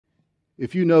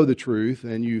If you know the truth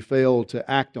and you fail to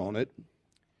act on it,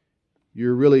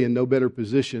 you're really in no better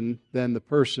position than the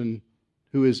person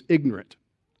who is ignorant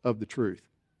of the truth.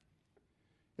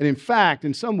 And in fact,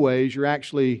 in some ways, you're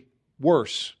actually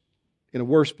in a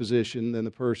worse position than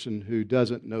the person who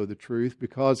doesn't know the truth,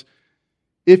 because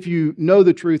if you know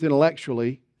the truth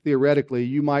intellectually, theoretically,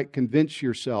 you might convince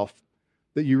yourself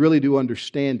that you really do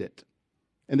understand it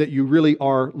and that you really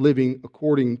are living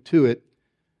according to it,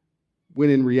 when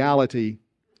in reality,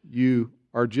 you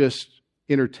are just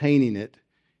entertaining it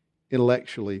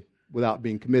intellectually without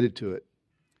being committed to it.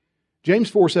 James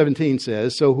 4:17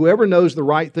 says, "So whoever knows the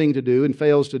right thing to do and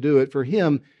fails to do it, for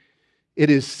him it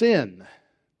is sin."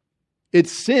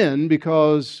 It's sin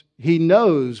because he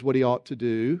knows what he ought to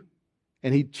do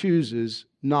and he chooses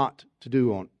not to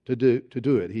do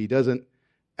it. He doesn't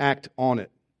act on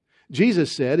it.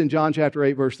 Jesus said in John chapter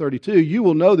 8, verse 32, "You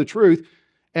will know the truth,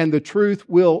 and the truth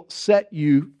will set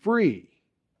you free."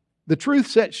 The truth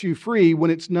sets you free when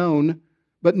it's known,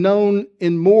 but known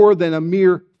in more than a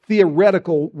mere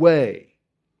theoretical way,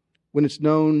 when it's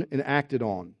known and acted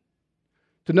on.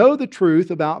 To know the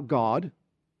truth about God,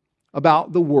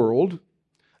 about the world,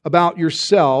 about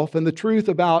yourself, and the truth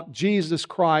about Jesus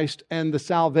Christ and the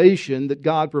salvation that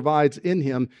God provides in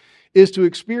Him is to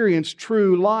experience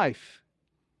true life.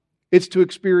 It's to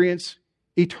experience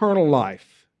eternal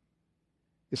life.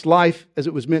 It's life as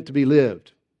it was meant to be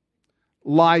lived.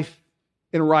 Life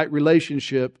in a right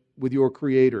relationship with your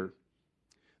Creator.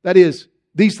 That is,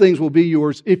 these things will be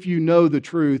yours if you know the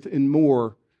truth in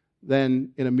more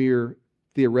than in a mere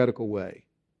theoretical way.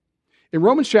 In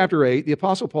Romans chapter 8, the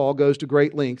Apostle Paul goes to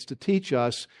great lengths to teach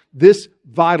us this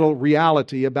vital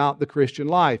reality about the Christian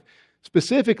life.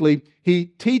 Specifically, he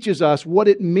teaches us what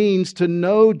it means to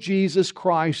know Jesus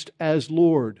Christ as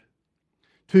Lord,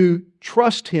 to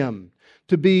trust Him,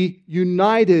 to be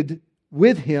united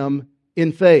with Him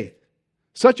in faith.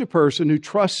 Such a person who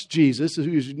trusts Jesus,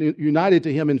 who is united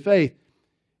to Him in faith,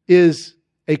 is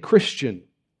a Christian.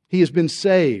 He has been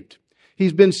saved.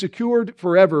 He's been secured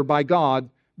forever by God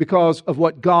because of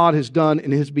what God has done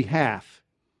in His behalf.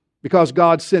 Because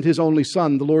God sent His only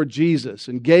Son, the Lord Jesus,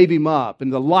 and gave Him up,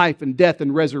 and the life and death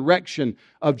and resurrection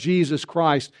of Jesus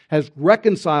Christ has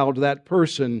reconciled that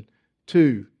person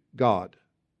to God.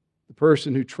 The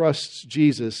person who trusts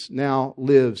Jesus now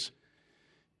lives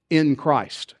in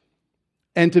Christ.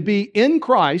 And to be in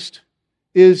Christ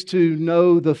is to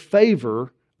know the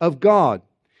favor of God.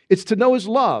 It's to know His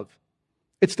love.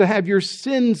 It's to have your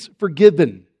sins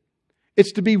forgiven.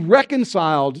 It's to be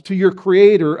reconciled to your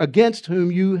Creator against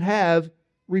whom you have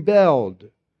rebelled.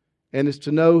 And it's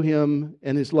to know Him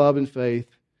and His love and faith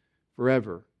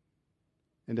forever.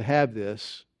 And to have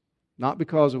this, not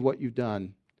because of what you've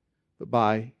done, but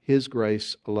by His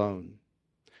grace alone.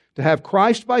 To have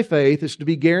Christ by faith is to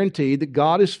be guaranteed that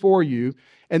God is for you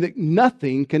and that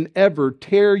nothing can ever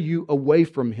tear you away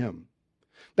from Him.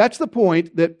 That's the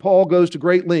point that Paul goes to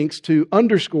great lengths to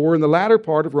underscore in the latter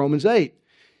part of Romans 8.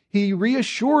 He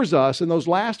reassures us in those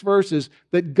last verses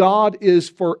that God is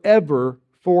forever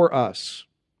for us.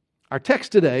 Our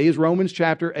text today is Romans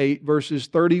chapter 8, verses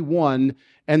 31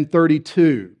 and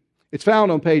 32. It's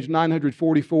found on page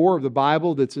 944 of the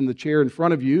Bible that's in the chair in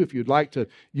front of you. If you'd like to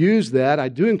use that, I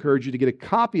do encourage you to get a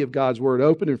copy of God's Word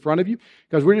open in front of you,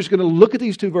 because we're just going to look at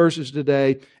these two verses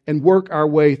today and work our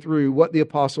way through what the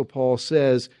Apostle Paul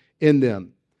says in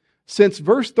them. Since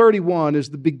verse 31 is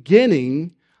the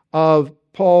beginning of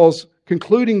Paul's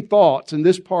concluding thoughts in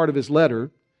this part of his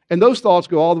letter, and those thoughts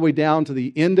go all the way down to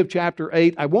the end of chapter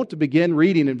 8, I want to begin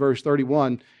reading in verse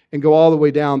 31 and go all the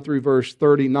way down through verse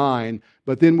 39,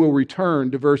 but then we'll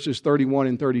return to verses 31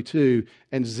 and 32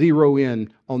 and zero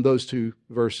in on those two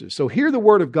verses. So hear the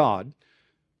Word of God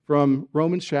from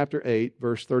Romans chapter 8,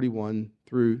 verse 31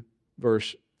 through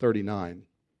verse 39.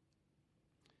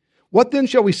 What then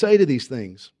shall we say to these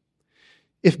things?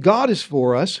 If God is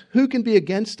for us, who can be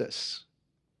against us?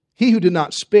 He who did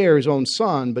not spare His own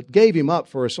Son, but gave Him up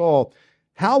for us all,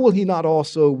 how will He not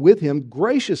also with Him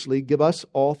graciously give us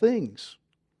all things?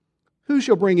 Who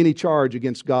shall bring any charge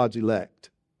against God's elect?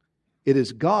 It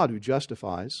is God who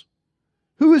justifies.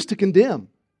 Who is to condemn?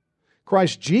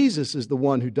 Christ Jesus is the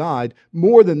one who died,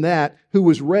 more than that, who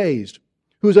was raised,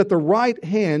 who is at the right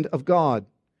hand of God,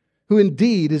 who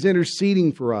indeed is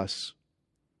interceding for us.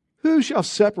 Who shall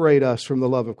separate us from the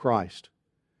love of Christ?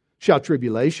 Shall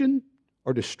tribulation,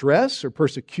 or distress, or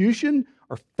persecution,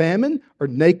 or famine, or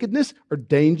nakedness, or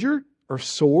danger, or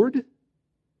sword?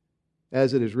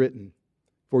 As it is written,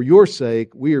 for your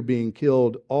sake we are being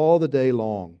killed all the day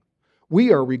long.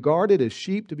 We are regarded as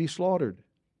sheep to be slaughtered.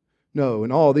 No,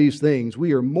 in all these things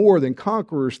we are more than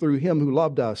conquerors through Him who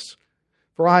loved us.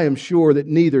 For I am sure that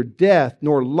neither death,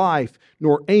 nor life,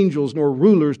 nor angels, nor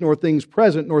rulers, nor things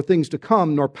present, nor things to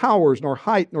come, nor powers, nor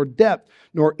height, nor depth,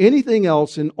 nor anything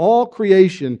else in all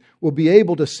creation will be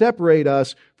able to separate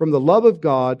us from the love of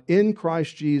God in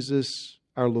Christ Jesus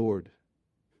our Lord.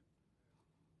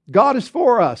 God is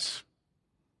for us.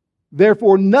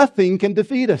 Therefore, nothing can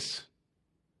defeat us.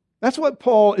 That's what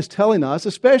Paul is telling us,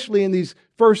 especially in these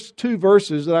first two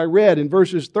verses that I read, in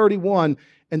verses 31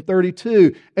 and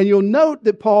 32. And you'll note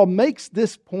that Paul makes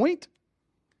this point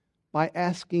by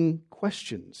asking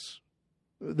questions.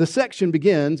 The section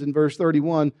begins in verse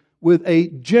 31 with a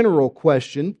general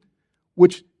question,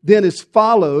 which then is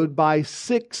followed by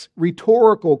 6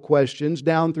 rhetorical questions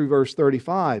down through verse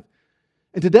 35.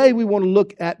 And today we want to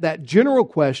look at that general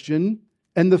question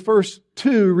and the first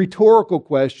 2 rhetorical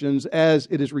questions as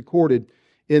it is recorded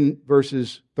in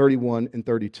verses 31 and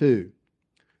 32.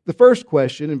 The first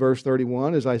question in verse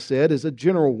 31, as I said, is a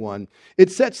general one.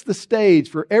 It sets the stage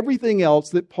for everything else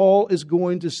that Paul is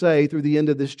going to say through the end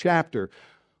of this chapter.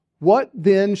 What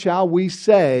then shall we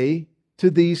say to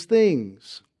these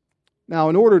things? Now,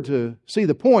 in order to see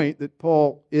the point that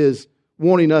Paul is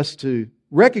wanting us to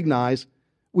recognize,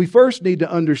 we first need to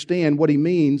understand what he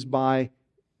means by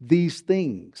these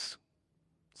things.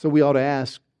 So we ought to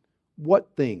ask,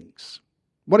 what things?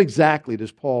 What exactly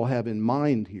does Paul have in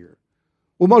mind here?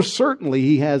 Well, most certainly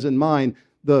he has in mind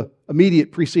the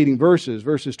immediate preceding verses,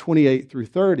 verses 28 through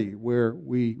 30, where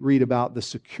we read about the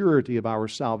security of our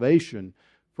salvation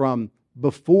from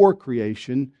before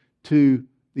creation to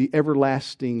the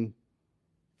everlasting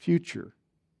future,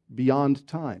 beyond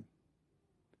time.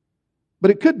 But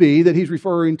it could be that he's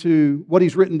referring to what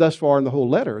he's written thus far in the whole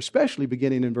letter, especially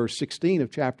beginning in verse 16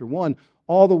 of chapter 1,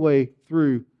 all the way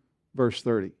through verse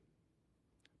 30.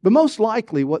 But most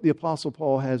likely what the Apostle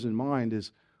Paul has in mind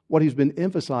is what he's been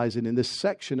emphasizing in this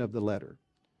section of the letter,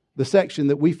 the section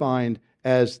that we find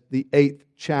as the 8th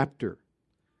chapter,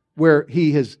 where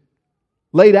he has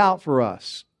laid out for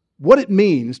us what it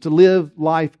means to live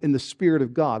life in the Spirit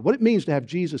of God, what it means to have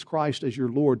Jesus Christ as your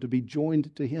Lord, to be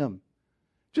joined to Him.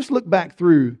 Just look back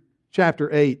through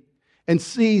chapter 8 and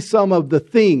see some of the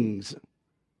things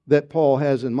that Paul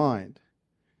has in mind.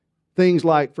 Things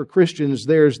like, for Christians,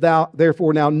 there's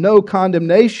therefore now no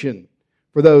condemnation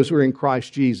for those who are in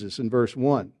Christ Jesus, in verse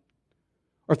 1.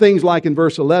 Or things like in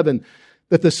verse 11,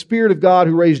 that the Spirit of God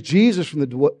who raised Jesus from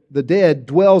the dead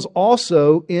dwells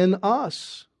also in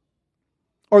us.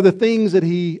 Or the things that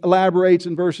he elaborates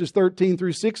in verses 13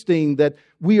 through 16, that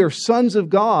we are sons of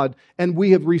God and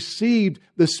we have received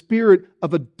the spirit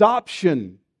of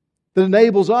adoption that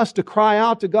enables us to cry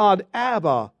out to God,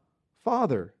 Abba,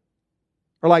 Father.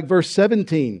 Or like verse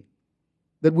 17,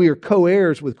 that we are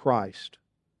co-heirs with Christ.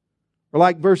 Or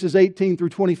like verses 18 through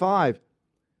 25,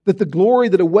 that the glory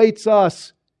that awaits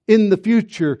us in the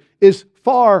future is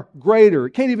far greater.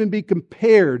 It can't even be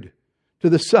compared to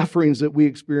the sufferings that we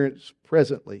experience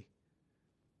presently.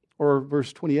 Or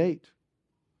verse 28,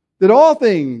 that all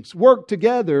things work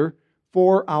together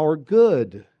for our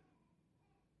good.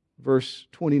 Verse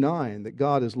 29, that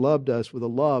God has loved us with a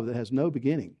love that has no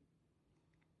beginning,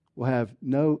 will have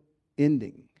no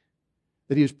ending.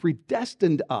 That He has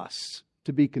predestined us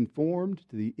to be conformed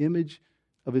to the image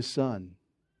of His Son.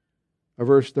 Or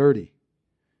verse 30,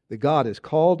 that God has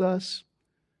called us,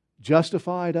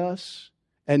 justified us,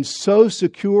 and so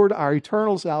secured our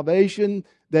eternal salvation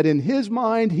that in His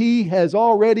mind He has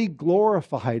already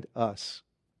glorified us.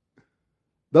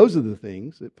 Those are the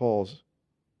things that Paul's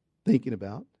thinking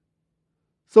about.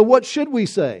 So what should we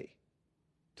say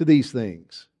to these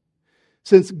things?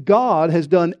 Since God has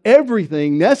done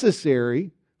everything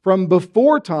necessary from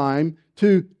before time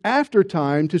to after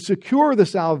time to secure the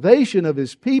salvation of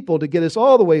His people, to get us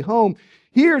all the way home,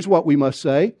 here's what we must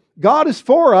say. God is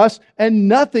for us and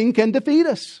nothing can defeat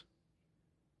us.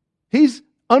 He's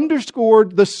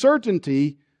underscored the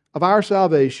certainty of our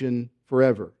salvation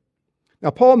forever.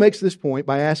 Now, Paul makes this point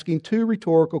by asking 2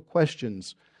 rhetorical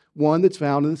questions. One that's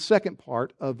found in the second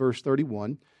part of verse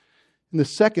 31, and the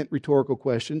second rhetorical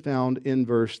question found in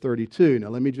verse 32. Now,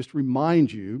 let me just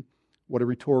remind you what a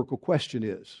rhetorical question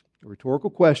is. A rhetorical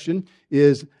question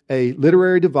is a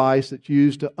literary device that's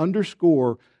used to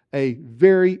underscore a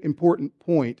very important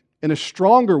point in a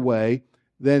stronger way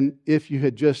than if you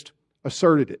had just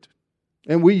asserted it.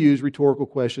 And we use rhetorical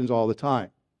questions all the time,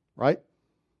 right?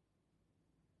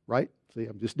 Right? See,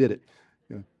 I just did it.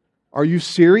 Are you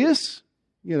serious?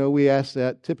 We ask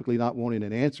that, typically not wanting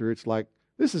an answer. It's like,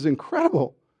 this is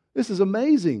incredible. This is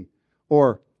amazing.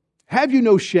 Or, have you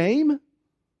no shame?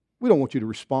 We don't want you to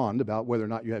respond about whether or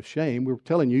not you have shame. We're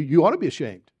telling you, you ought to be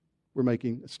ashamed. We're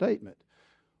making a statement.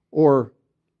 Or,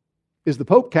 is the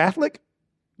Pope Catholic?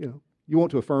 You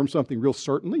want to affirm something real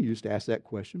certainly, you just ask that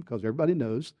question because everybody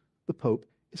knows the Pope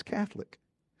is Catholic.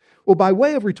 Well, by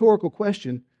way of rhetorical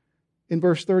question, in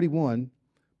verse 31,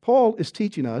 Paul is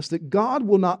teaching us that God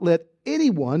will not let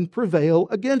anyone prevail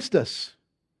against us.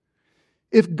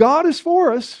 If God is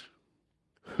for us,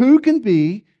 who can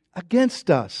be against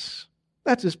us?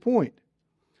 That's his point.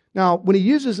 Now, when he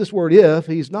uses this word if,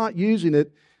 he's not using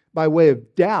it by way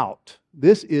of doubt.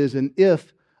 This is an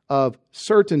if of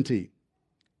certainty.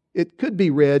 It could be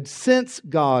read, since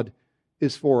God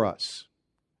is for us.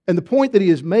 And the point that he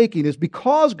is making is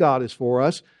because God is for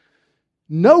us,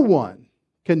 no one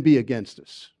can be against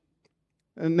us.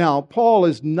 And now, Paul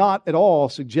is not at all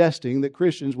suggesting that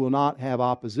Christians will not have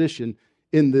opposition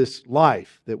in this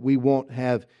life, that we won't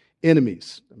have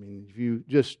enemies. I mean, if you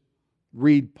just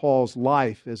read Paul's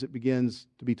life as it begins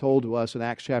to be told to us in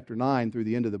Acts chapter 9 through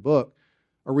the end of the book,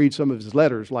 or read some of his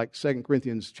letters like 2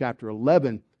 Corinthians chapter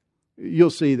 11, you'll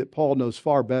see that Paul knows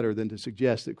far better than to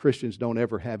suggest that Christians don't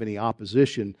ever have any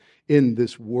opposition in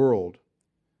this world.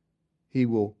 He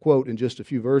will quote in just a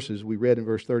few verses, we read in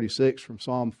verse 36 from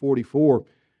Psalm 44,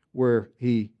 where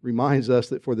he reminds us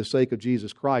that for the sake of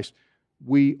Jesus Christ,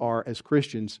 we are, as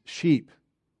Christians, sheep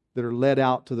that are led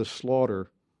out to the slaughter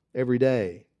every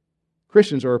day.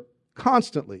 Christians are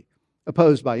constantly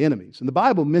opposed by enemies. And the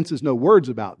Bible minces no words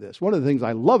about this. One of the things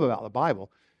I love about the Bible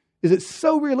is it's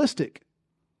so realistic.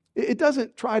 It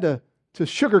doesn't try to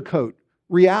sugarcoat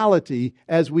reality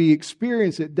as we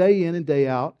experience it day in and day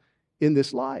out in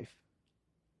this life.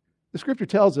 The Scripture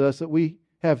tells us that we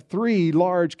have three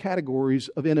large categories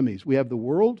of enemies. We have the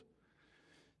world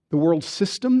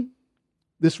system,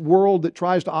 this world that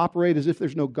tries to operate as if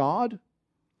there's no God,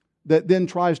 that then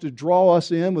tries to draw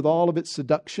us in with all of its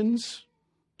seductions,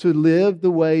 to live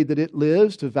the way that it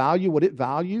lives, to value what it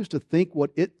values, to think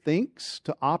what it thinks,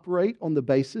 to operate on the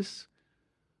basis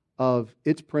of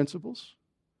its principles.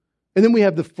 And then we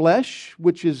have the flesh,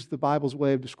 which is the Bible's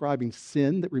way of describing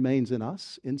sin that remains in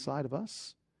us, inside of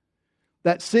us.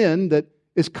 That sin that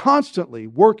is constantly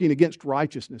working against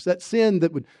righteousness. That sin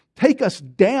that would take us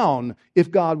down if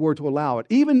God were to allow it.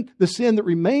 Even the sin that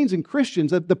remains in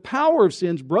Christians, that the power of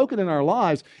sin is broken in our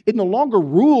lives. It no longer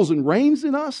rules and reigns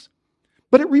in us,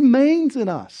 but it remains in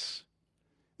us.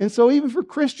 And so even for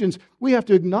Christians, we have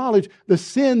to acknowledge the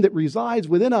sin that resides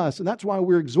within us. And that's why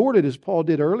we're exhorted, as Paul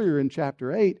did earlier in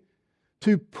chapter 8,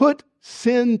 to put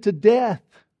sin to death.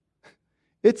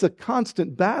 It's a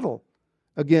constant battle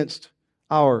against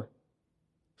our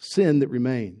sin that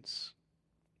remains.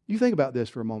 You think about this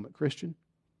for a moment, Christian.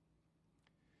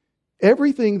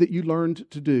 Everything that you learned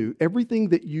to do, everything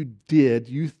that you did,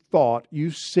 you thought,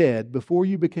 you said before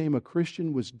you became a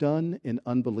Christian was done in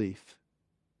unbelief,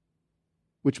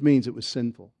 which means it was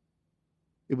sinful.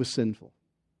 It was sinful.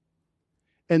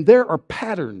 And there are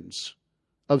patterns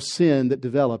of sin that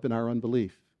develop in our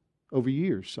unbelief over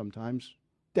years, sometimes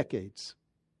decades.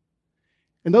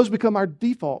 And those become our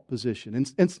default position.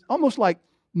 And it's almost like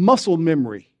muscle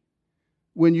memory.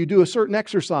 When you do a certain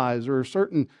exercise or a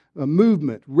certain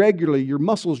movement regularly, your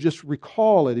muscles just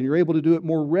recall it and you're able to do it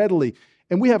more readily.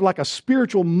 And we have like a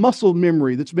spiritual muscle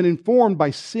memory that's been informed by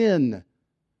sin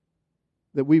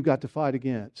that we've got to fight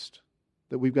against,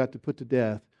 that we've got to put to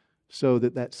death so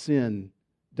that that sin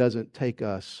doesn't take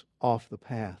us off the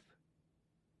path.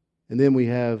 And then we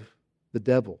have the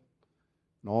devil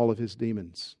and all of his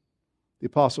demons. The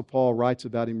Apostle Paul writes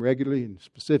about him regularly, and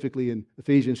specifically in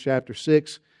Ephesians chapter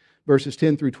 6, verses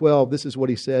 10 through 12. This is what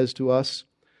he says to us.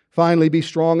 Finally, be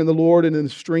strong in the Lord and in the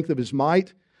strength of His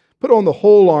might. Put on the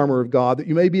whole armor of God, that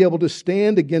you may be able to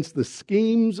stand against the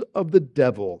schemes of the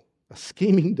devil, a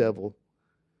scheming devil.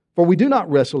 For we do not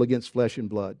wrestle against flesh and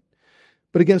blood,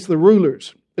 but against the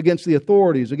rulers, against the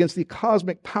authorities, against the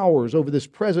cosmic powers over this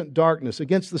present darkness,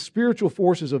 against the spiritual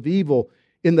forces of evil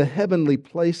in the heavenly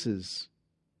places.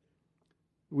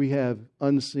 We have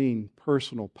unseen,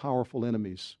 personal, powerful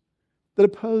enemies that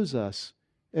oppose us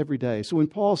every day. So when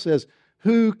Paul says,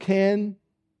 who can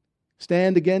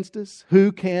stand against us?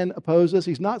 Who can oppose us?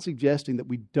 He's not suggesting that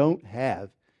we don't have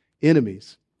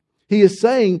enemies. He is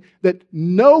saying that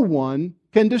no one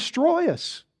can destroy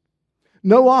us.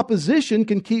 No opposition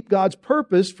can keep God's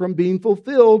purpose from being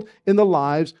fulfilled in the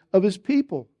lives of His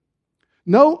people.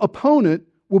 No opponent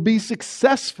will be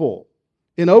successful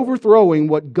in overthrowing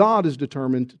what God is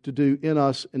determined to do in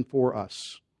us and for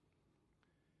us.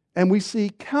 And we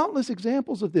see countless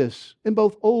examples of this in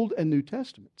both Old and New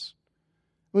Testaments.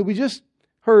 We just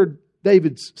heard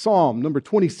David's Psalm, number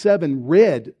 27,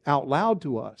 read out loud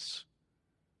to us.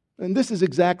 And this is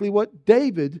exactly what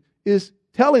David is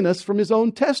telling us from his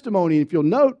own testimony. If you'll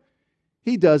note,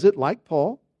 he does it, like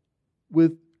Paul,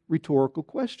 with rhetorical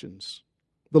questions.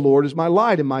 The Lord is my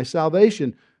light and my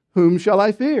salvation. Whom shall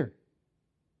I fear?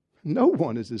 No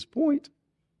one is his point.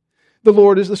 The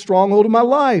Lord is the stronghold of my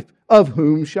life. Of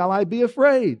whom shall I be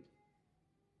afraid?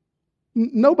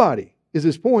 Nobody is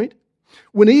his point.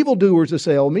 When evildoers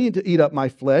assail me to eat up my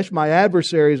flesh, my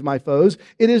adversaries, my foes,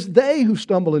 it is they who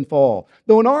stumble and fall.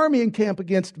 Though an army encamp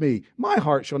against me, my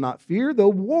heart shall not fear. Though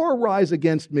war rise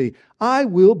against me, I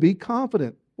will be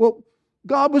confident. Well,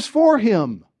 God was for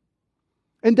him.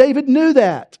 And David knew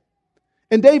that.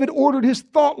 And David ordered his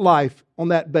thought life on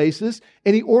that basis,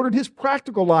 and he ordered his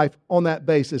practical life on that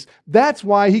basis. That's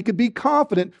why he could be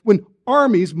confident when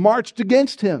armies marched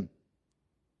against him.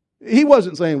 He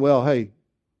wasn't saying, well, hey,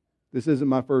 this isn't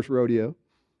my first rodeo.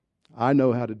 I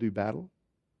know how to do battle.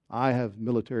 I have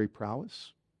military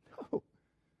prowess. No.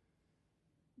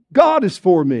 God is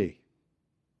for me.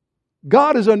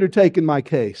 God has undertaken my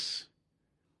case.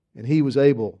 And he was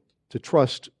able to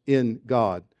trust in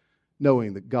God,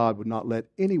 knowing that God would not let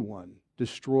anyone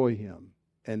destroy him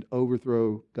and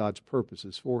overthrow God's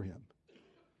purposes for him.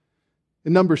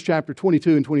 In Numbers chapter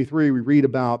 22 and 23, we read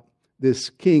about this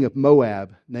king of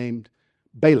Moab named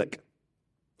Balak.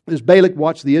 As Balak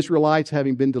watched the Israelites,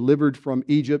 having been delivered from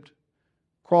Egypt,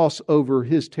 cross over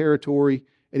his territory,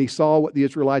 and he saw what the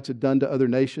Israelites had done to other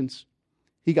nations,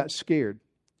 he got scared.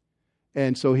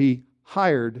 And so he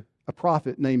hired a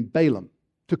prophet named Balaam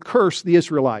to curse the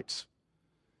Israelites.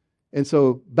 And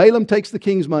so Balaam takes the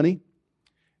king's money,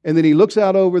 and then he looks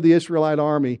out over the Israelite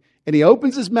army, and he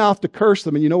opens his mouth to curse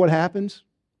them. And you know what happens?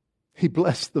 He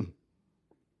blessed them.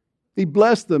 He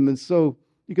blessed them. And so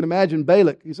you can imagine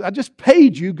Balak. He said, I just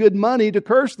paid you good money to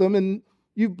curse them, and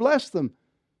you've blessed them.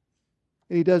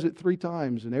 And he does it 3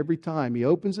 times, and every time he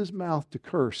opens his mouth to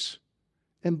curse,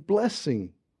 and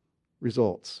blessing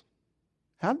results.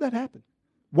 How did that happen?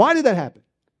 Why did that happen?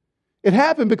 It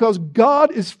happened because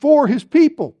God is for his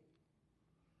people.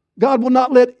 God will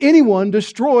not let anyone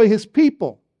destroy his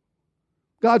people.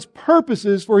 God's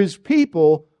purposes for his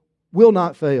people will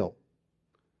not fail.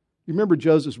 You remember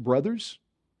Joseph's brothers?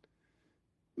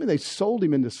 I mean, they sold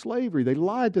him into slavery. They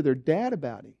lied to their dad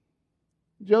about him.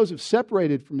 Joseph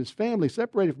separated from his family,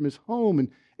 separated from his home,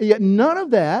 and yet none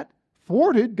of that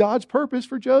thwarted God's purpose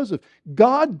for Joseph.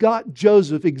 God got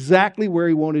Joseph exactly where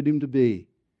he wanted him to be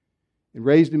and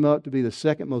raised him up to be the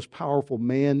second most powerful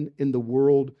man in the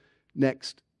world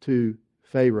next to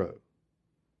Pharaoh.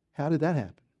 How did that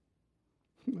happen?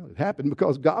 Well, it happened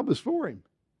because God was for him.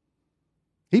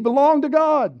 He belonged to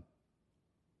God.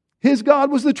 His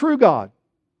God was the true God.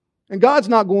 And God's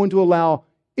not going to allow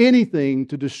anything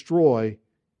to destroy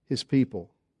his people.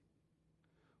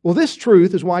 Well, this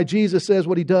truth is why Jesus says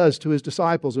what he does to his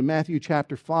disciples in Matthew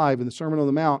chapter 5 in the Sermon on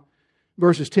the Mount,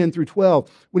 verses 10 through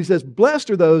 12, when he says,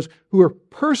 Blessed are those who are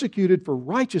persecuted for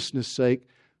righteousness' sake,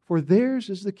 for theirs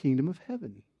is the kingdom of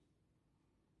heaven.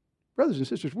 Brothers and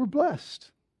sisters, we're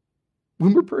blessed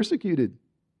when we're persecuted.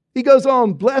 He goes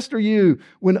on, Blessed are you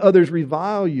when others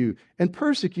revile you and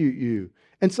persecute you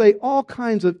and say all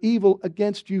kinds of evil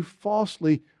against you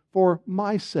falsely for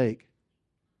my sake.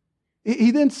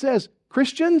 He then says,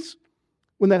 Christians,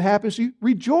 when that happens to you,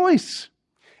 rejoice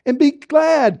and be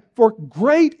glad, for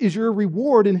great is your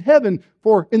reward in heaven,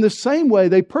 for in the same way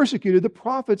they persecuted the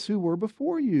prophets who were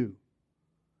before you.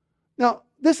 Now,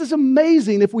 this is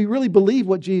amazing if we really believe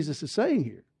what Jesus is saying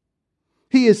here.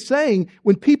 He is saying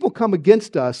when people come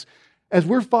against us as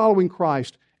we're following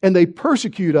Christ and they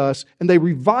persecute us and they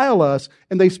revile us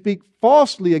and they speak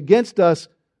falsely against us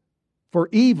for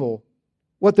evil,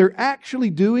 what they're actually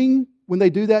doing when they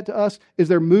do that to us is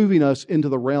they're moving us into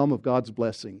the realm of God's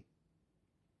blessing.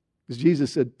 As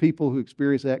Jesus said, people who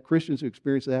experience that, Christians who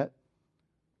experience that,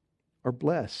 are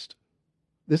blessed.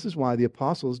 This is why the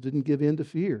apostles didn't give in to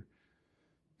fear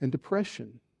and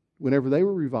depression whenever they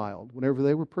were reviled, whenever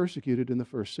they were persecuted in the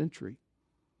first century.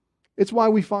 It's why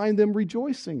we find them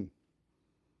rejoicing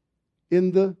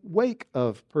in the wake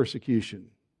of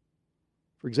persecution.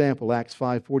 For example, Acts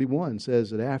 5:41 says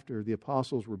that after the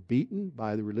apostles were beaten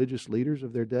by the religious leaders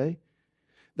of their day,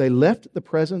 they left the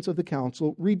presence of the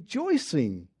council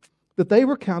rejoicing that they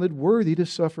were counted worthy to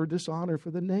suffer dishonor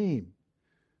for the name.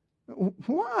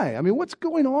 Why? I mean, what's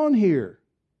going on here?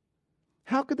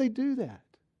 How could they do that?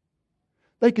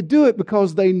 They could do it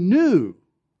because they knew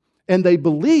and they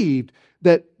believed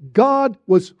that God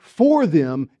was for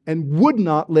them and would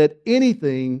not let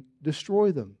anything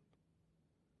destroy them.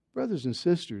 Brothers and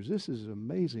sisters, this is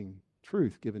amazing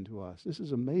truth given to us. This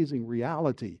is amazing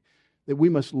reality that we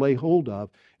must lay hold of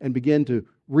and begin to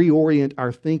reorient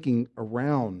our thinking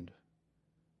around.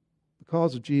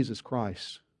 Because of Jesus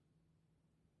Christ,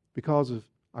 because of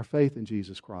our faith in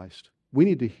Jesus Christ, we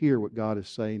need to hear what God is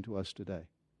saying to us today.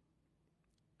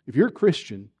 If you're a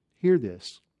Christian, hear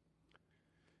this.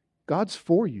 God's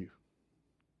for you.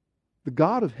 The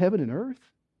God of heaven and earth,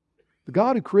 the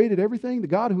God who created everything, the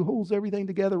God who holds everything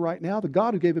together right now, the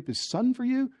God who gave up His Son for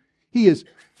you, He is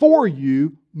for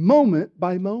you moment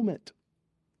by moment.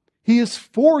 He is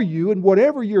for you in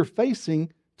whatever you're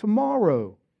facing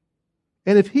tomorrow.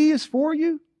 And if He is for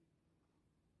you,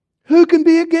 who can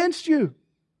be against you?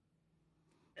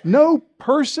 No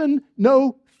person,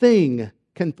 no thing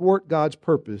can thwart God's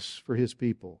purpose for His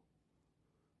people.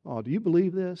 Oh, do you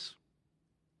believe this?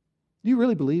 Do you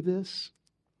really believe this?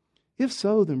 If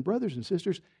so, then brothers and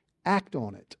sisters, act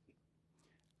on it.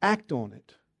 Act on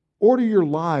it. Order your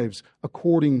lives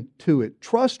according to it.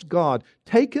 Trust God.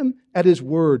 Take Him at His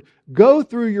word. Go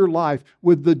through your life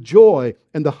with the joy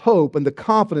and the hope and the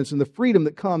confidence and the freedom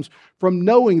that comes from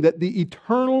knowing that the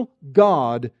eternal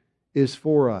God is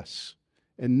for us.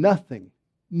 And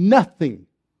nothing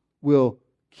will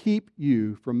keep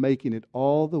you from making it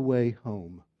all the way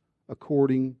home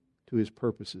according to His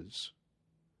purposes.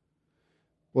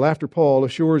 Well, after Paul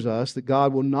assures us that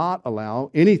God will not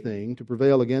allow anything to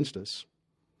prevail against us,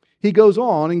 he goes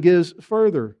on and gives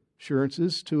further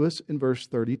assurances to us in verse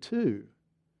 32,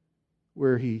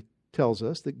 where he tells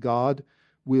us that God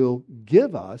will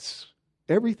give us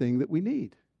everything that we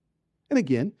need. And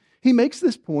again, he makes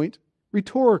this point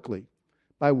rhetorically,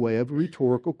 by way of a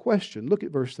rhetorical question. Look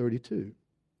at verse 32.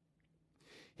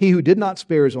 He who did not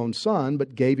spare His own Son,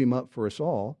 but gave Him up for us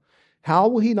all, how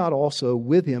will He not also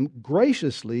with Him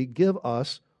graciously give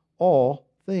us all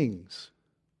things?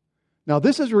 Now,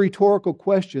 this is a rhetorical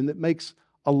question that makes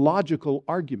a logical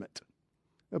argument.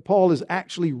 Paul is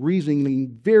actually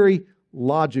reasoning very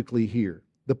logically here.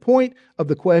 The point of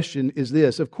the question is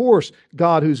this. Of course,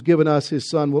 God who's given us His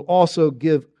Son will also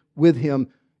give with Him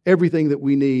everything that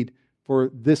we need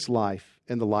for this life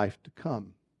and the life to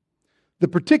come. The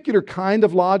particular kind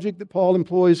of logic that Paul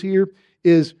employs here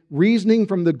is reasoning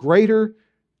from the greater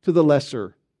to the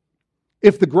lesser.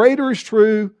 If the greater is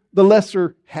true, the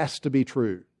lesser has to be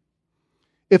true.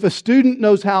 If a student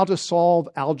knows how to solve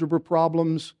algebra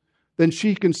problems, then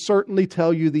she can certainly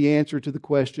tell you the answer to the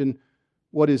question,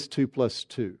 what is 2 plus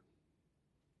 2?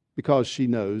 Because she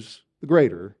knows the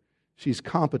greater. She's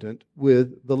competent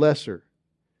with the lesser.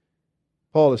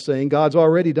 Paul is saying God's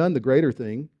already done the greater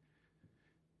thing.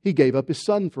 He gave up His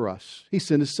Son for us. He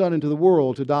sent His Son into the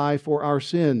world to die for our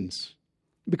sins.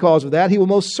 Because of that, He will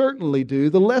most certainly do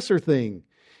the lesser thing.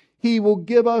 He will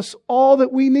give us all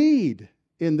that we need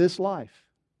in this life.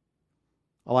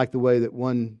 I like the way that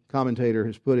one commentator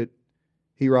has put it.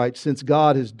 He writes, since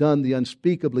God has done the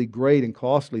unspeakably great and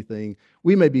costly thing,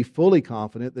 we may be fully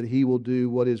confident that He will do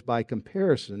what is by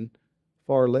comparison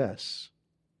far less.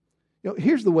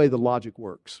 Here's the way the logic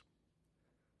works.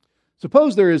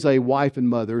 Suppose there is a wife and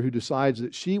mother who decides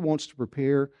that she wants to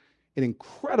prepare an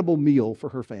incredible meal for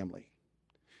her family.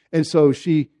 And so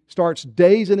she starts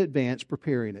days in advance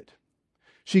preparing it.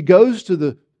 She goes to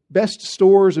the best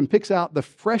stores and picks out the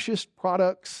freshest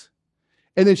products.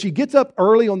 And then she gets up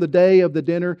early on the day of the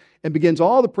dinner and begins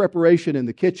all the preparation in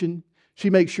the kitchen. She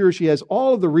makes sure she has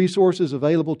all of the resources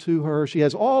available to her. She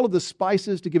has all of the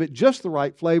spices to give it just the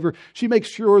right flavor. She makes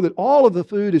sure that all of the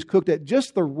food is cooked at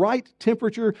just the right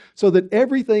temperature so that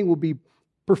everything will be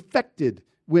perfected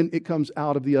when it comes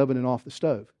out of the oven and off the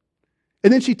stove.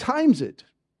 And then she times it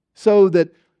so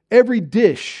that every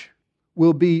dish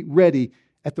will be ready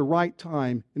at the right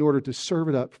time in order to serve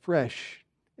it up fresh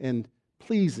and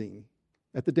pleasing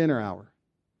at the dinner hour.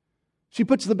 She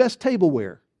puts the best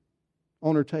tableware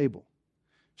on her table.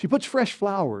 She puts fresh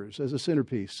flowers as a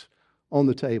centerpiece on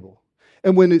the table.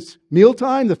 And when it's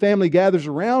mealtime, the family gathers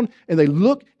around and they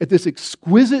look at this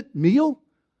exquisite meal.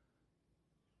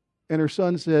 And her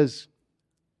son says,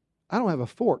 I don't have a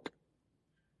fork.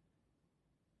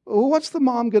 Well, what's the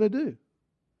mom going to do?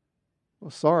 Well,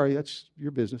 sorry, that's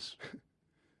your business.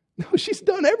 No, she's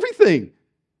done everything.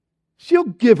 She'll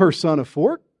give her son a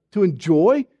fork to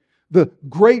enjoy the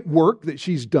great work that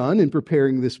she's done in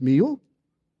preparing this meal.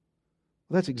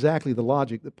 Well, that's exactly the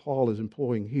logic that Paul is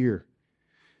employing here.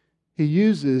 He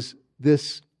uses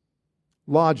this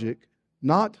logic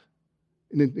and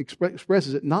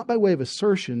expresses it not by way of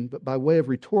assertion, but by way of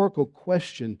rhetorical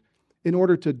question in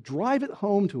order to drive it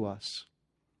home to us.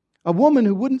 A woman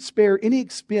who wouldn't spare any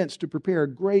expense to prepare a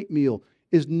great meal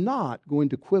is not going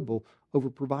to quibble over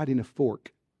providing a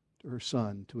fork to her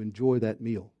son to enjoy that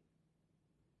meal.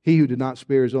 He who did not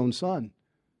spare His own Son,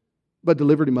 but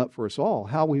delivered Him up for us all,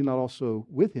 how will He not also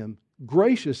with Him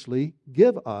graciously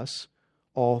give us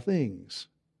all things?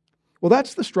 Well,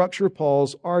 that's the structure of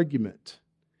Paul's argument.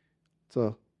 It's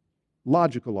a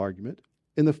logical argument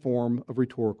in the form of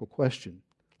rhetorical question.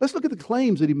 Let's look at the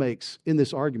claims that he makes in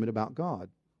this argument about God.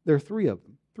 There are three of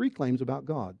them, three claims about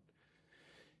God.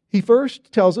 He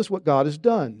first tells us what God has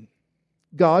done.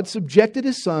 God subjected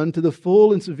His Son to the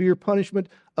full and severe punishment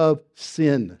of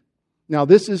sin. Now,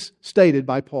 this is stated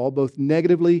by Paul both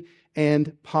negatively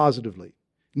and positively.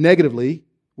 Negatively,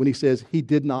 when he says He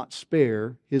did not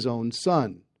spare His own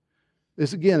Son.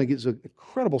 This, again, is an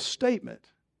incredible statement.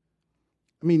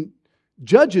 I mean,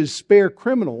 judges spare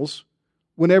criminals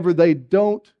whenever they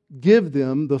don't give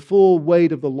them the full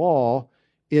weight of the law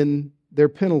in their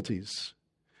penalties.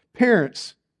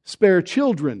 Parents spare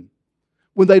children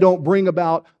when they don't bring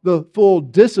about the full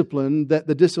discipline that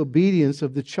the disobedience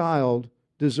of the child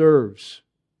deserves.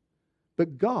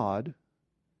 But God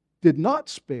did not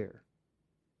spare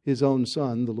His own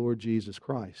Son, the Lord Jesus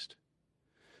Christ.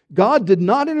 God did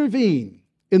not intervene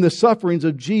in the sufferings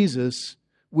of Jesus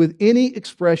with any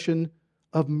expression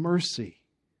of mercy.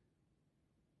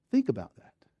 Think about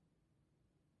that.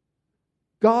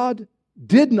 God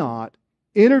did not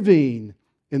intervene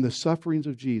in the sufferings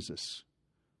of Jesus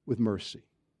with mercy.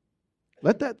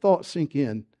 Let that thought sink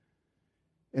in,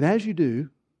 and as you do,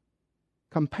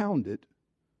 compound it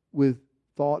with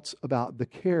thoughts about the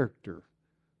character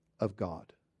of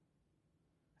God.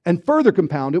 And further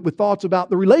compound it with thoughts about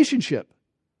the relationship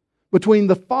between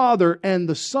the Father and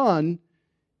the Son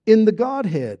in the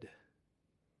Godhead.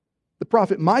 The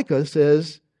prophet Micah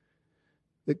says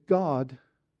that God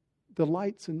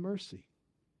delights in mercy.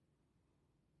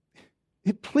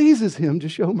 It pleases Him to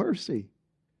show mercy.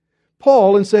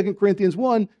 Paul in 2 Corinthians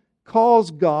 1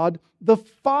 calls God the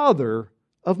Father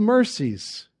of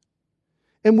mercies.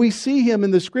 And we see Him in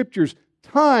the Scriptures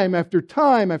time after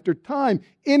time after time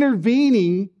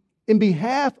intervening in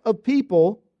behalf of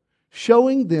people,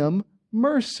 showing them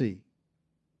mercy.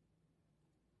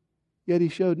 Yet He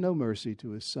showed no mercy to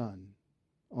His Son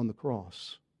on the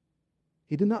cross.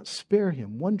 He did not spare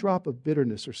Him one drop of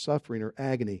bitterness or suffering or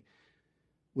agony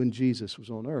when Jesus was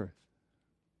on earth.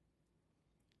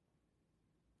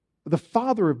 The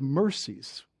Father of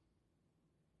mercies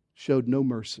showed no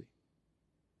mercy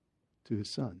to His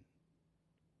Son.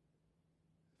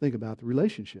 Think about the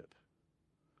relationship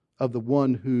of the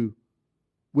one who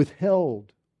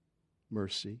withheld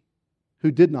mercy,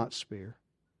 who did not spare,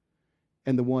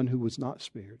 and the one who was not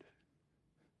spared.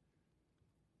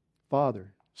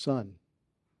 Father, Son,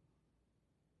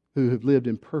 who have lived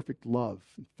in perfect love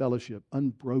and fellowship,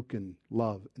 unbroken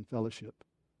love and fellowship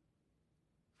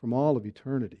from all of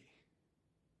eternity.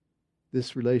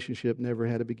 This relationship never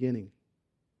had a beginning.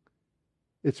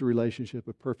 It's a relationship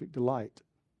of perfect delight.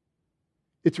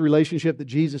 It's a relationship that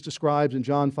Jesus describes in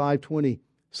John 5:20,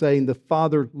 saying the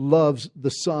Father loves the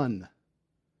Son,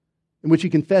 in which He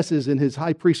confesses in His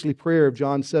high priestly prayer of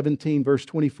John 17, verse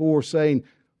 24, saying,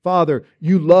 Father,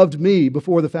 you loved me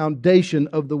before the foundation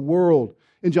of the world.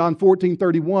 In John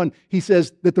 14:31, He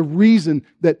says that the reason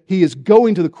that He is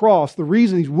going to the cross, the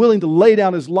reason He's willing to lay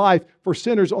down His life for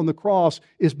sinners on the cross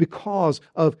is because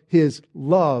of His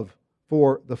love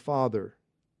for the Father.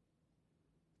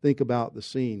 Think about the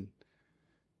scene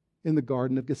in the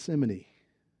Garden of Gethsemane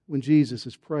when Jesus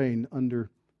is praying under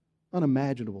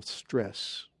unimaginable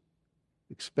stress,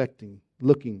 expecting,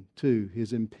 looking to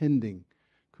His impending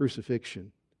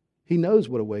crucifixion. He knows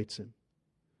what awaits Him.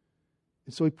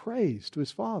 And so He prays to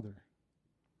His Father.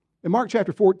 And Mark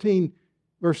chapter 14,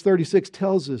 verse 36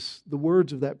 tells us the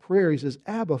words of that prayer. He says,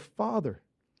 Abba, Father,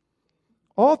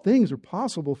 all things are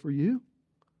possible for you.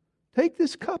 Take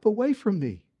this cup away from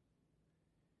me.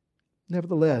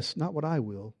 Nevertheless, not what I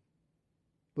will,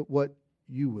 but what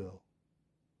you will.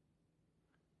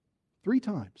 3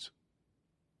 times,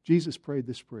 Jesus prayed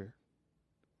this prayer,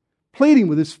 pleading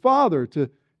with His Father to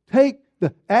take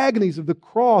the agonies of the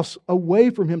cross away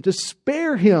from Him, to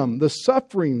spare Him the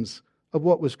sufferings of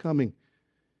what was coming.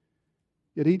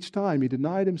 Yet each time He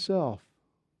denied Himself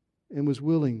and was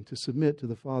willing to submit to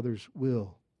the Father's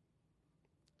will.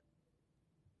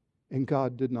 And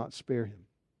God did not spare Him.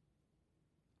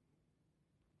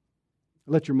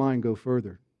 Let your mind go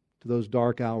further to those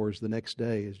dark hours the next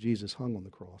day as Jesus hung on the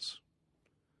cross.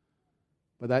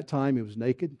 By that time He was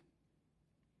naked.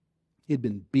 He had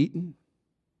been beaten,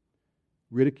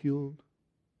 ridiculed.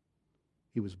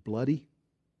 He was bloody.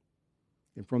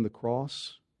 And from the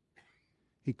cross,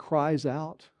 He cries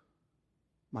out,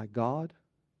 my God,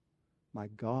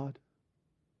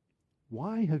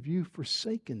 why have you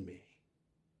forsaken me?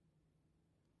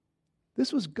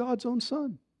 This was God's own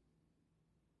Son.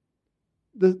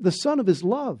 The Son of His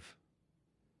love.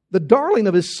 The darling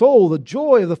of His soul, the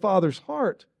joy of the Father's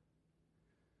heart.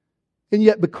 And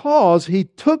yet because He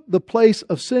took the place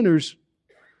of sinners,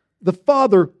 the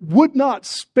Father would not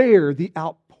spare the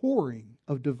outpouring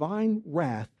of divine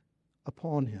wrath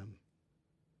upon him.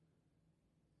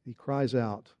 He cries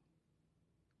out,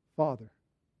 Father,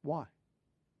 why?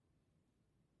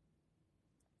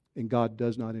 And God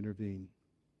does not intervene.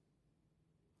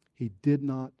 He did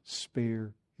not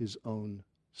spare his own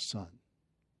son.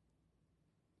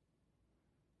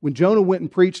 When Jonah went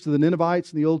and preached to the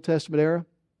Ninevites in the Old Testament era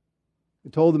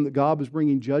and told them that God was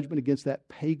bringing judgment against that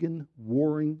pagan,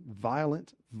 warring,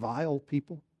 violent, vile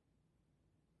people,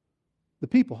 the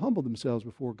people humbled themselves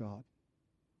before God.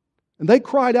 And they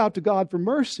cried out to God for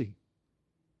mercy.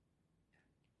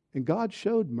 And God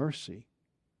showed mercy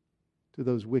to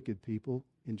those wicked people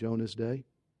in Jonah's day.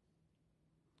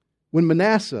 When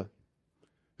Manasseh,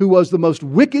 who was the most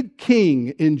wicked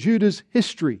king in Judah's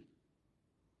history,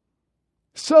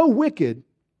 so wicked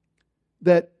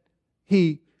that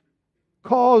he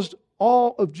caused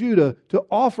all of Judah to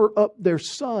offer up their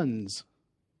sons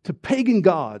to pagan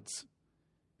gods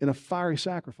in a fiery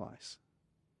sacrifice.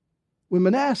 When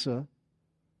Manasseh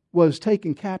was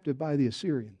taken captive by the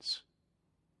Assyrians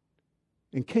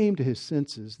and came to his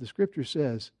senses, the Scripture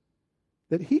says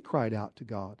that he cried out to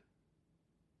God.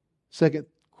 2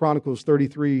 Chronicles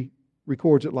 33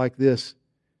 records it like this: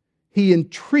 he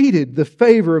entreated the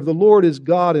favor of the Lord his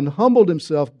God and humbled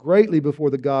himself greatly before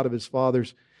the God of his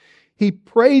fathers. He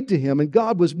prayed to him, and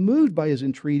God was moved by his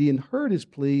entreaty and heard his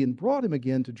plea and brought him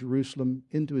again to Jerusalem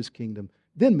into his kingdom.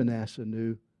 Then Manasseh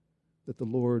knew that the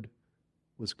Lord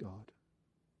was God.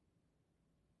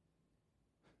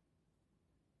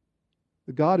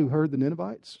 The God who heard the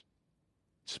Ninevites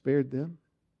spared them.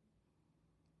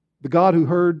 The God who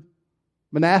heard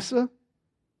Manasseh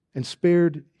and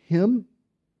spared him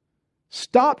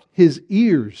stopped his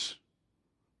ears,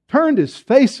 turned his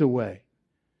face away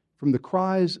from the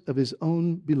cries of his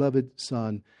own beloved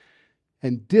son,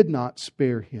 and did not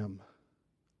spare him,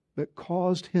 but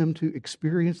caused him to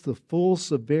experience the full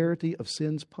severity of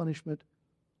sin's punishment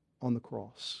on the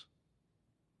cross.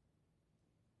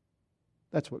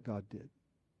 That's what God did.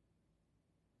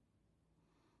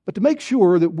 But to make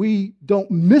sure that we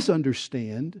don't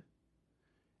misunderstand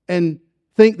and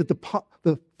think that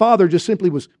the Father just simply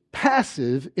was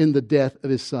passive in the death of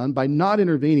his Son by not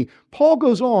intervening, Paul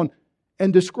goes on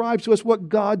and describes to us what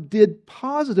God did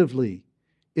positively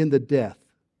in the death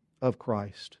of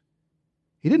Christ.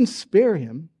 He didn't spare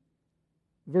him.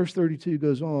 Verse 32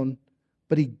 goes on,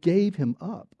 but he gave him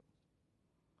up.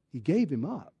 He gave him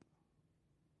up.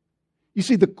 You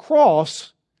see, the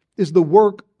cross is the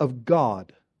work of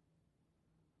God.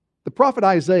 The prophet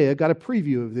Isaiah got a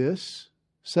preview of this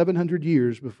 700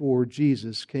 years before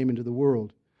Jesus came into the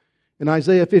world. In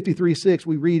Isaiah 53:6,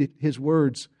 we read his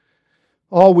words,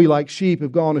 "All we like sheep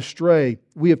have gone astray.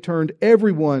 We have turned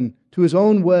everyone to his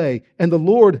own way, and the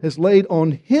Lord has laid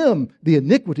on him the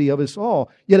iniquity of us all.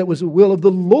 Yet it was the will of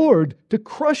the Lord to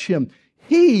crush him.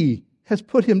 He has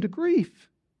put him to grief."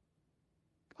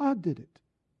 God did it.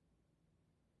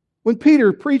 When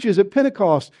Peter preaches at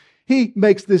Pentecost, he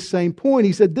makes this same point.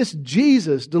 He said, this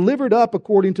Jesus, delivered up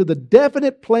according to the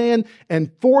definite plan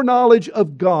and foreknowledge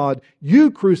of God,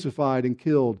 you crucified and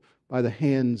killed by the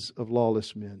hands of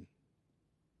lawless men.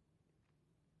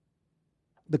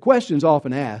 The question is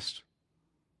often asked,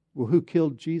 well, who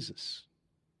killed Jesus?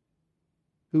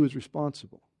 Who is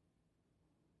responsible?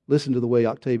 Listen to the way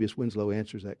Octavius Winslow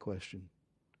answers that question.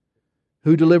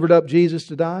 Who delivered up Jesus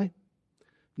to die?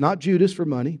 Not Judas for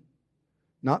money,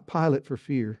 not Pilate for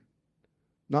fear,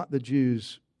 not the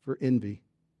Jews for envy,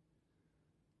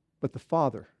 but the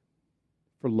Father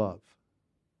for love.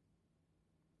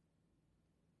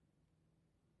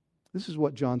 This is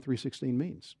what John 3:16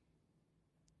 means.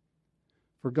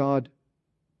 For God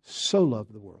so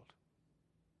loved the world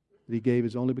that He gave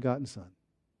His only begotten Son,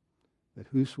 that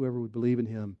whosoever would believe in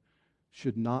Him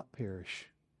should not perish,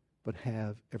 but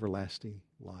have everlasting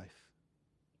life.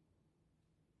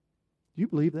 Do you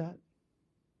believe that?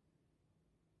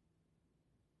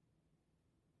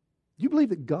 Do you believe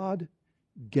that God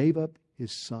gave up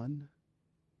His Son?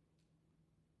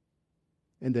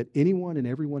 And that anyone and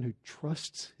everyone who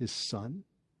trusts His Son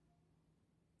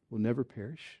will never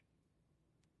perish?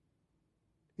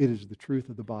 It is the truth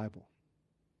of the Bible.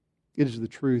 It is the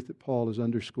truth that Paul is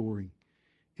underscoring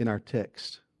in our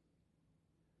text.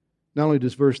 Not only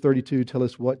does verse 32 tell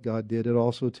us what God did, it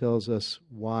also tells us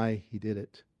why He did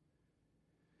it.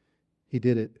 He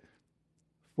did it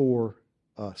for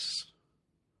us.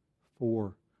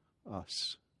 For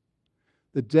us.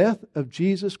 The death of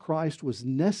Jesus Christ was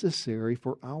necessary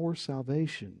for our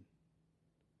salvation.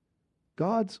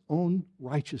 God's own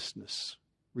righteousness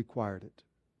required it.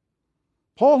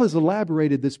 Paul has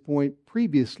elaborated this point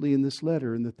previously in this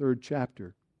letter in the 3rd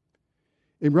chapter.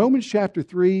 In Romans chapter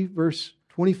 3, verse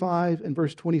 25 and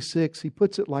verse 26, he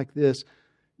puts it like this: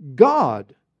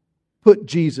 God put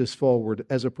Jesus forward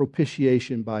as a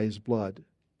propitiation by His blood,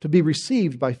 to be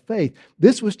received by faith.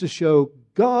 This was to show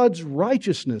God's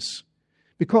righteousness,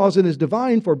 because in His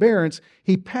divine forbearance,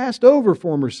 He passed over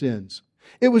former sins.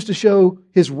 It was to show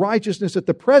His righteousness at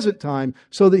the present time,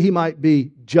 so that He might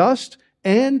be just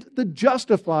and the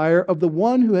justifier of the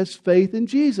one who has faith in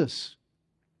Jesus.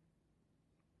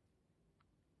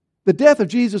 The death of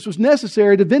Jesus was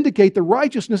necessary to vindicate the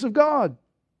righteousness of God.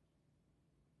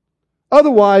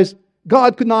 Otherwise,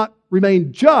 God could not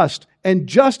remain just and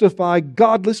justify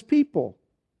godless people.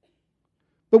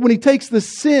 But when He takes the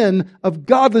sin of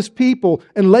godless people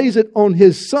and lays it on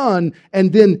His Son,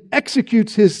 and then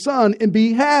executes His Son in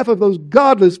behalf of those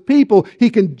godless people, He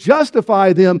can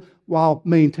justify them while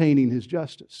maintaining His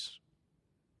justice.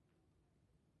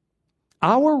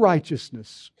 Our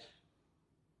righteousness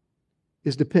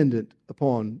is dependent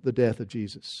upon the death of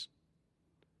Jesus.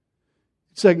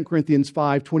 2 Corinthians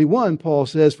 5:21, Paul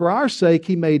says, "For our sake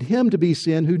He made Him to be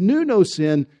sin who knew no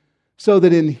sin, so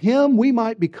that in Him we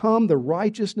might become the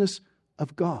righteousness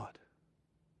of God."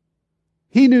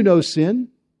 He knew no sin.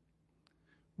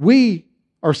 We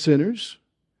are sinners.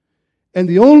 And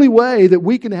the only way that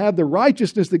we can have the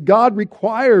righteousness that God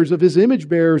requires of His image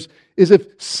bearers is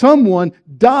if someone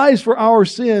dies for our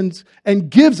sins and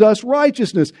gives us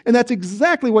righteousness. And that's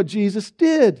exactly what Jesus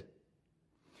did.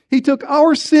 He took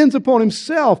our sins upon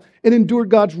Himself and endured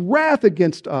God's wrath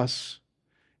against us.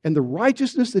 And the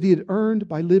righteousness that He had earned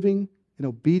by living an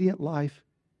obedient life,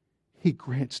 He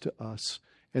grants to us.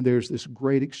 And there's this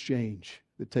great exchange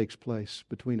that takes place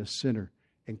between a sinner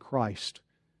and Christ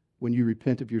when you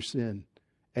repent of your sin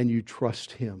and you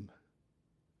trust Him.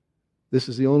 This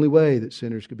is the only way that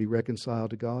sinners can be reconciled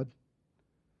to God.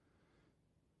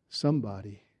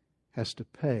 Somebody has to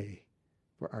pay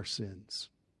for our sins.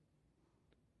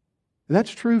 And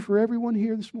that's true for everyone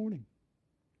here this morning.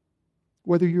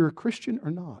 Whether you're a Christian or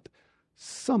not,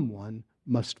 someone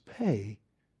must pay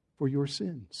for your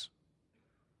sins.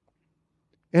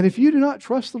 And if you do not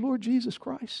trust the Lord Jesus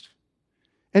Christ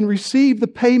and receive the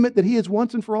payment that He has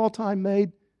once and for all time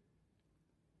made,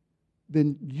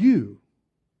 then you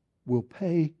will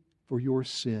pay for your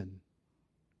sin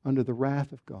under the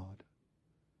wrath of God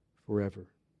forever.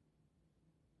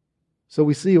 So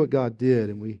we see what God did,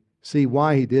 and we see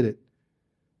why He did it.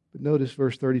 But notice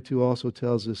verse 32 also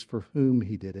tells us for whom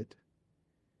He did it.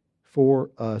 For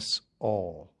us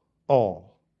all.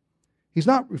 All. He's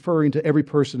not referring to every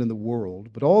person in the world,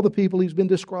 but all the people He's been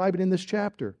describing in this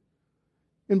chapter.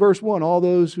 In verse 1, all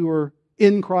those who are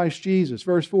in Christ Jesus.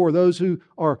 Verse 4, those who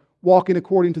are walking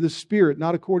according to the Spirit,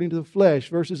 not according to the flesh.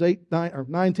 Verses 9,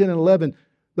 10, and 11,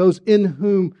 those in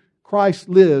whom Christ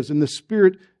lives and the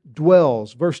Spirit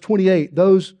dwells. Verse 28,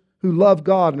 those who love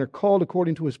God and are called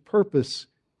according to His purpose.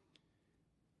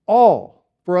 All,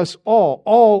 for us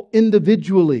all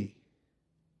individually.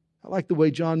 I like the way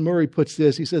John Murray puts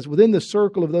this. He says, within the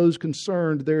circle of those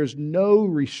concerned, there is no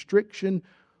restriction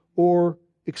or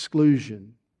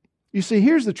exclusion. You see,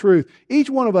 here's the truth. Each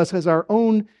one of us has our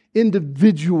own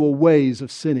individual ways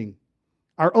of sinning,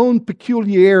 our own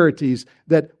peculiarities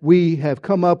that we have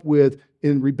come up with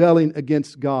in rebelling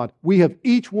against God. We have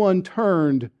each one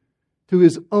turned to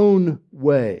his own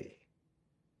way.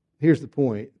 Here's the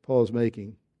point Paul's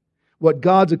making. What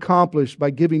God's accomplished by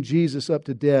giving Jesus up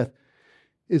to death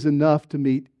is enough to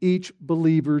meet each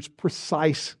believer's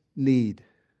precise need.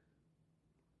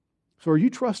 So are you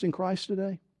trusting Christ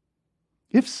today?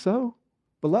 If so,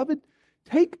 beloved,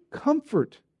 take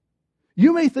comfort.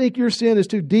 You may think your sin is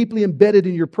too deeply embedded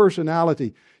in your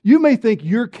personality. You may think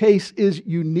your case is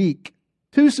unique,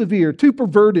 too severe, too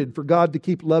perverted for God to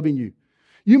keep loving you.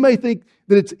 You may think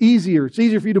that it's easier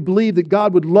for you to believe that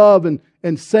God would love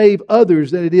and save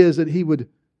others than it is that He would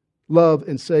love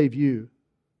and save you.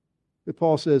 But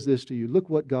Paul says this to you. Look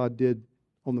what God did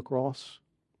on the cross.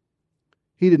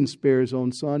 He didn't spare His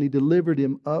own Son. He delivered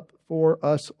Him up for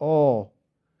us all.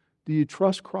 Do you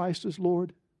trust Christ as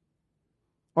Lord?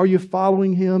 Are you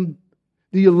following Him?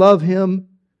 Do you love Him?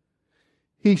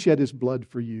 He shed His blood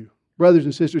for you. Brothers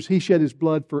and sisters, He shed His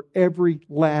blood for every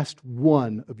last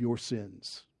one of your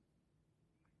sins.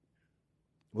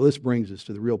 Well, this brings us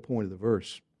to the real point of the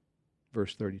verse,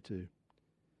 verse 32,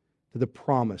 to the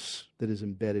promise that is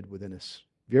embedded within us.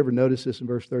 Have you ever noticed this in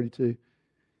verse 32?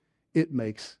 It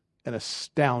makes an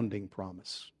astounding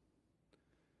promise.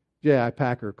 J.I.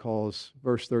 Packer calls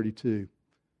verse 32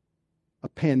 a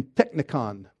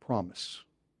pantechnicon promise,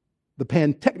 the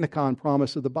pantechnicon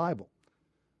promise of the Bible.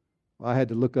 Well, I had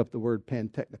to look up the word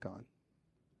pantechnicon.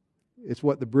 It's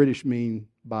what the British mean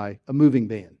by a moving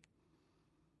van.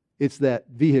 It's that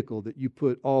vehicle that you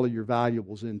put all of your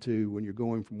valuables into when you're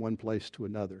going from one place to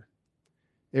another.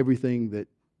 Everything that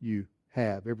you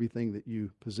have, everything that you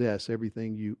possess,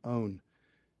 everything you own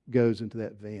goes into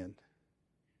that van.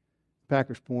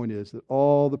 Packer's point is that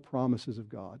all the promises of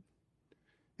God,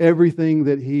 everything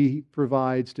that He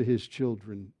provides to His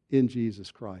children in Jesus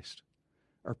Christ,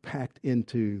 are packed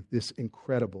into this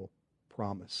incredible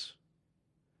promise.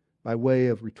 By way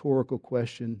of rhetorical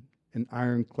question and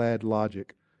ironclad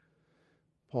logic,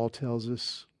 Paul tells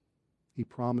us, he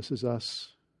promises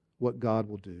us what God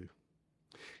will do.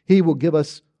 He will give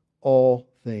us all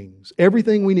things,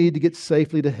 everything we need to get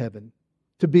safely to heaven,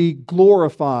 to be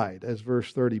glorified, as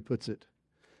verse 30 puts it.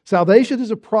 Salvation is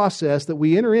a process that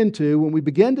we enter into when we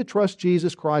begin to trust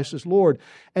Jesus Christ as Lord.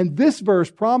 And this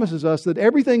verse promises us that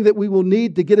everything that we will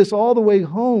need to get us all the way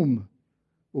home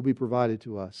will be provided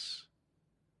to us.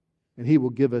 And He will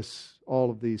give us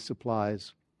all of these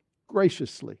supplies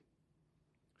graciously,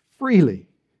 freely.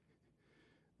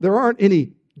 There aren't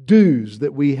any dues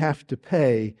that we have to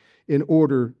pay in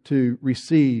order to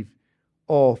receive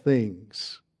all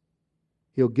things.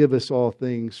 He'll give us all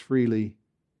things freely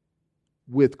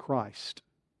with Christ.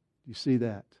 You see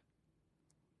that?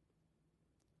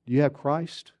 Do you have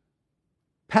Christ?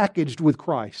 Packaged with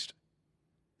Christ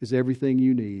is everything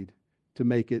you need to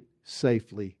make it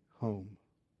safely home.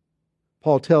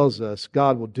 Paul tells us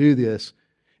God will do this,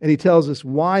 and he tells us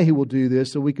why He will do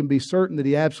this so we can be certain that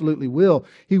He absolutely will.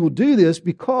 He will do this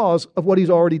because of what He's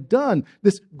already done.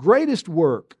 This greatest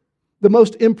work, the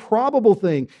most improbable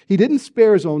thing. He didn't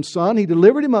spare His own Son. He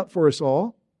delivered Him up for us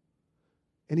all.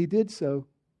 And He did so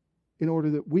in order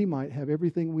that we might have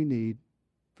everything we need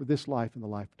for this life and the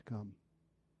life to come.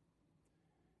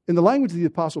 In the language the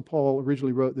Apostle Paul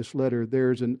originally wrote this letter,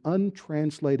 there's an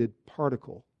untranslated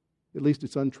particle. At least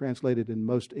it's untranslated in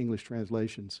most English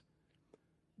translations.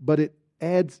 But it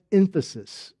adds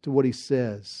emphasis to what he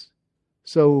says.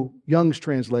 So Young's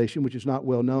translation, which is not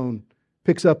well known,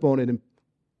 picks up on it and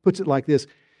puts it like this: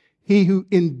 He who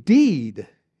indeed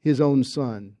His own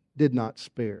Son did not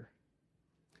spare.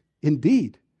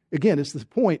 Indeed. Again, it's the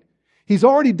point. He's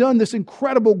already done this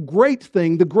incredible, great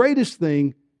thing, the greatest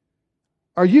thing.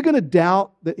 Are you going to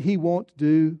doubt that He won't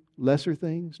do lesser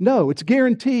things? No, it's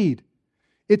guaranteed.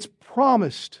 It's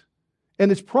promised.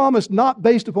 And it's promised not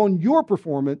based upon your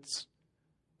performance,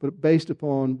 but based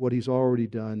upon what He's already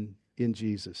done in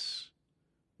Jesus.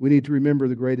 We need to remember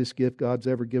the greatest gift God's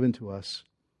ever given to us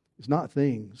is not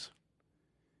things.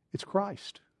 It's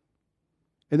Christ.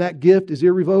 And that gift is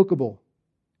irrevocable.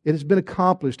 It has been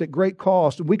accomplished at great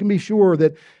cost. And we can be sure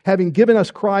that having given us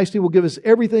Christ, He will give us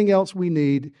everything else we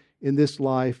need in this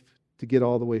life to get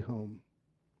all the way home.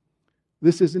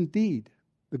 This is indeed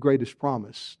the greatest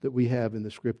promise that we have in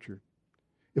the Scripture.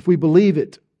 If we believe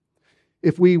it,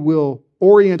 if we will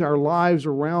orient our lives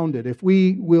around it, if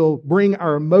we will bring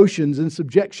our emotions in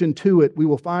subjection to it, we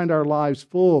will find our lives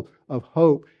full of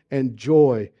hope and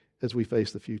joy as we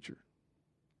face the future.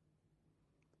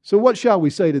 So what shall we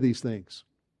say to these things?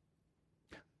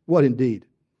 What indeed?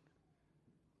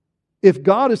 If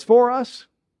God is for us,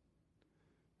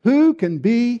 who can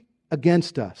be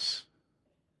against us?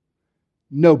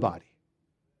 Nobody.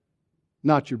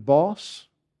 Not your boss,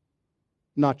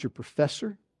 not your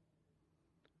professor,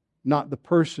 not the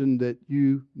person that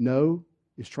you know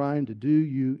is trying to do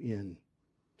you in.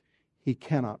 He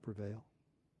cannot prevail.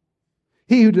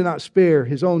 He who did not spare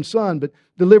His own Son, but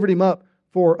delivered Him up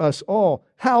for us all,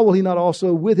 how will He not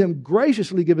also with Him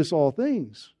graciously give us all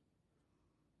things?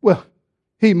 Well,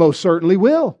 He most certainly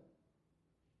will.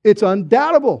 It's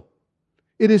undoubtable.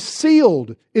 It is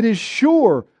sealed. It is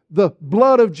sure. The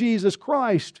blood of Jesus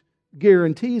Christ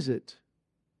guarantees it.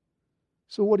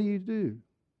 So what do you do?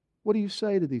 What do you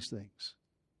say to these things?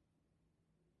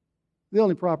 The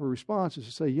only proper response is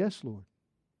to say, yes, Lord,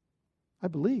 I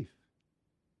believe.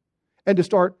 And to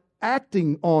start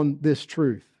acting on this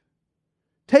truth.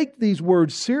 Take these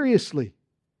words seriously.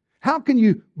 How can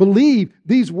you believe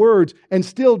these words and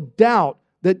still doubt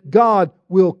that God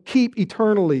will keep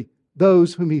eternally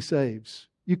those whom He saves?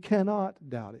 You cannot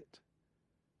doubt it.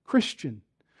 Christian,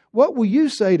 what will you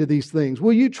say to these things?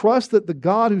 Will you trust that the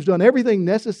God who's done everything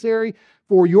necessary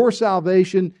for your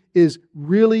salvation is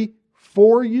really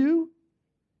for you?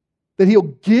 That He'll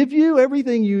give you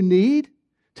everything you need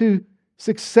to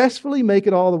successfully make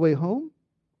it all the way home?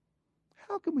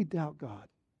 How can we doubt God?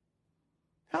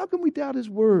 How can we doubt His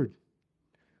Word?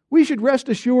 We should rest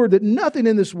assured that nothing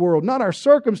in this world, not our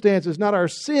circumstances, not our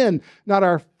sin, not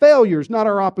our failures, not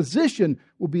our opposition,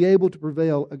 will be able to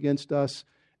prevail against us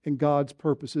and God's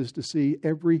purposes to see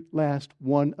every last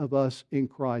one of us in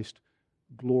Christ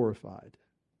glorified.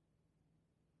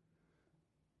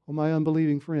 Oh, my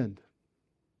unbelieving friend,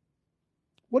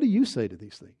 what do you say to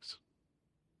these things?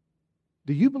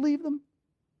 Do you believe them?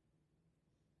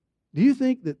 Do you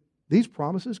think that these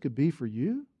promises could be for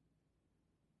you?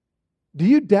 Do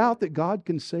you doubt that God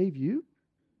can save you?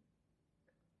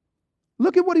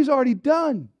 Look at what He's already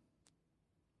done.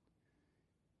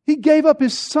 He gave up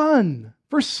His Son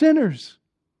for sinners.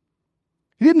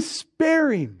 He didn't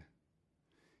spare Him.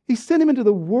 He sent Him into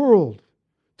the world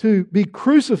to be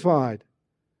crucified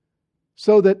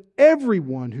so that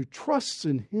everyone who trusts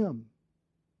in Him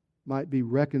might be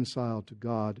reconciled to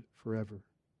God forever.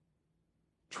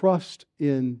 Trust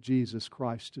in Jesus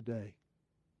Christ today.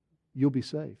 You'll be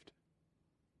saved.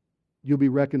 You'll be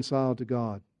reconciled to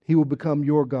God. He will become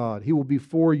your God. He will be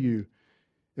for you.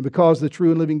 And because the true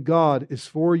and living God is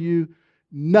for you,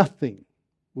 nothing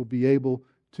will be able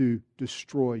to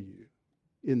destroy you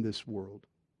in this world.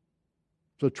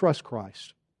 So trust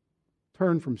Christ.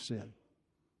 Turn from sin.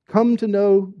 Come to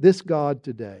know this God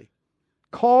today.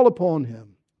 Call upon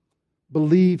Him.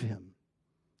 Believe Him.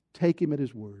 Take Him at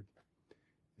His word.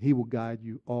 He will guide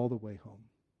you all the way home.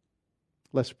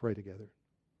 Let's pray together.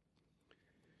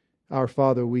 Our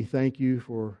Father, we thank You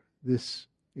for this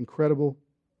incredible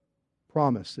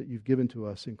promise that You've given to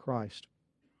us in Christ.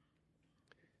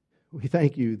 We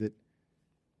thank You that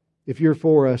if You're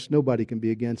for us, nobody can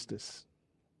be against us.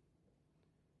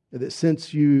 That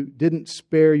since You didn't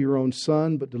spare Your own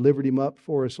Son, but delivered Him up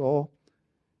for us all,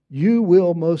 You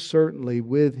will most certainly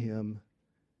with Him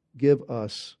give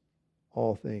us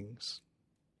all things.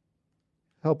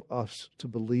 Help us to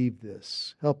believe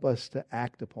this. Help us to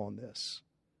act upon this.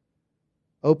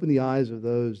 Open the eyes of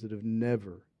those that have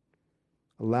never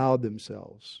allowed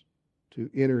themselves to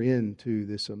enter into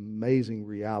this amazing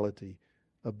reality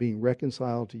of being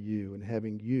reconciled to You and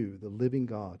having You, the living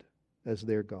God, as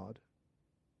their God.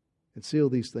 And seal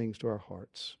these things to our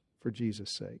hearts for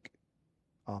Jesus' sake.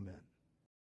 Amen.